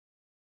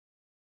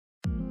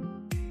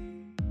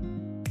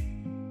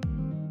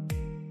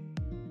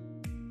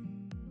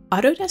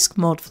Autodesk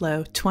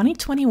Moldflow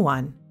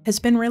 2021 has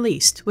been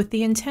released with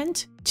the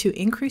intent to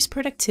increase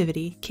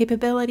productivity,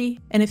 capability,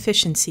 and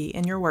efficiency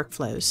in your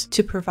workflows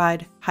to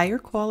provide higher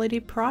quality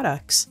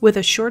products with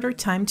a shorter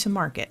time to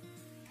market.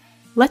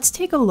 Let's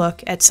take a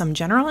look at some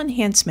general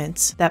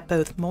enhancements that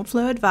both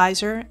Moldflow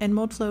Advisor and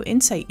Moldflow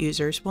Insight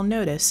users will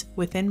notice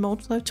within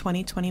Moldflow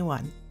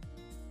 2021.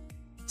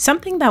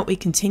 Something that we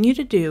continue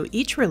to do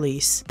each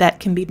release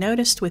that can be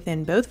noticed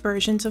within both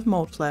versions of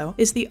Moldflow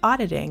is the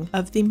auditing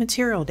of the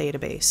material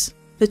database.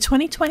 The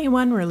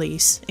 2021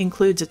 release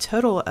includes a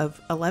total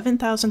of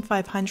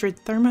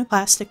 11,500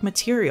 thermoplastic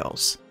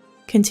materials.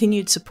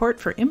 Continued support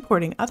for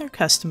importing other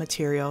custom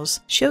materials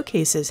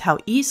showcases how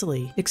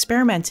easily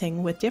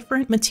experimenting with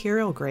different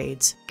material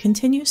grades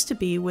continues to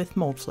be with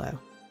Moldflow.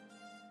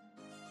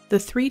 The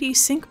 3D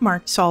Sync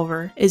Mark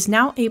solver is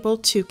now able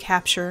to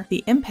capture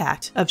the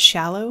impact of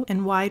shallow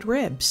and wide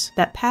ribs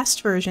that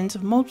past versions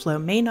of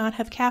Moldflow may not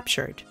have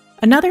captured.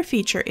 Another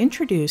feature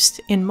introduced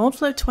in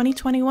Moldflow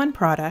 2021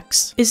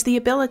 products is the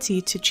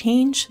ability to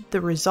change the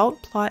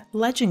result plot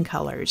legend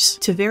colors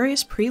to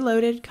various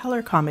preloaded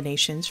color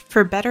combinations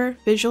for better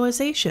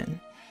visualization.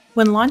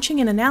 When launching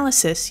an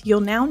analysis,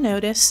 you'll now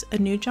notice a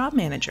new job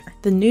manager.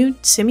 The new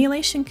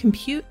Simulation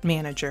Compute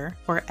Manager,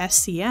 or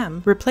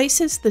SCM,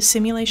 replaces the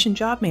Simulation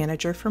Job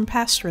Manager from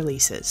past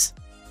releases.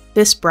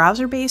 This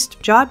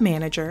browser-based job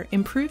manager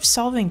improves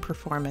solving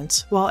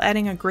performance while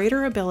adding a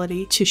greater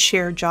ability to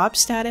share job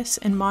status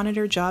and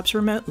monitor jobs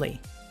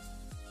remotely.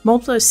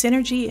 Moldflow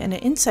Synergy and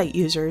Insight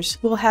users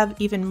will have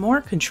even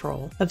more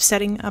control of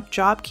setting up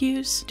job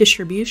queues,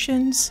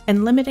 distributions,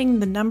 and limiting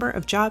the number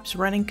of jobs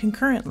running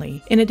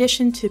concurrently, in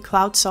addition to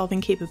cloud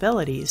solving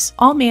capabilities,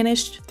 all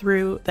managed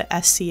through the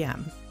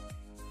SCM.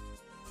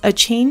 A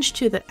change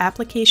to the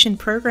Application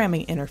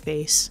Programming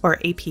Interface, or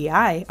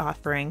API,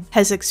 offering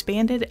has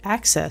expanded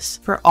access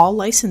for all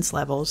license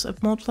levels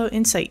of Moldflow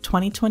Insight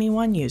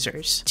 2021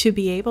 users to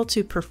be able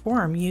to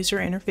perform user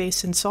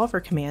interface and solver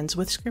commands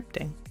with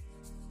scripting.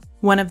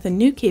 One of the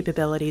new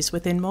capabilities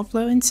within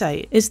Moldflow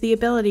Insight is the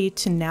ability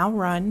to now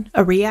run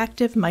a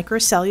reactive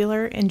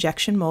microcellular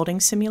injection molding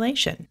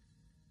simulation.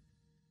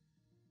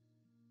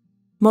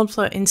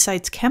 Moldflow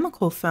Insight's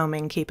chemical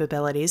foaming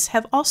capabilities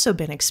have also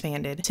been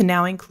expanded to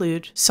now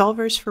include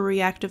solvers for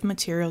reactive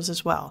materials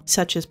as well,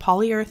 such as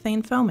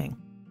polyurethane foaming.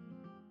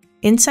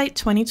 Insight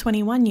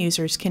 2021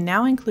 users can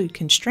now include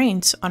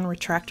constraints on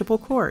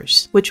retractable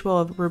cores, which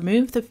will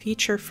remove the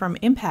feature from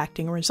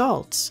impacting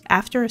results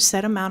after a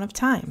set amount of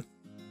time.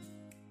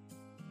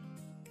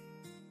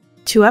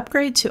 To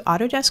upgrade to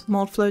Autodesk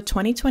Moldflow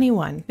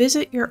 2021,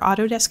 visit your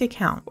Autodesk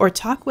account or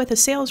talk with a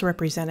sales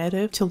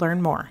representative to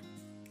learn more.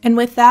 And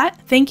with that,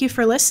 thank you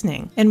for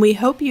listening, and we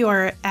hope you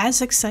are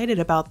as excited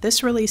about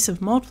this release of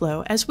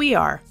Moldflow as we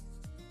are.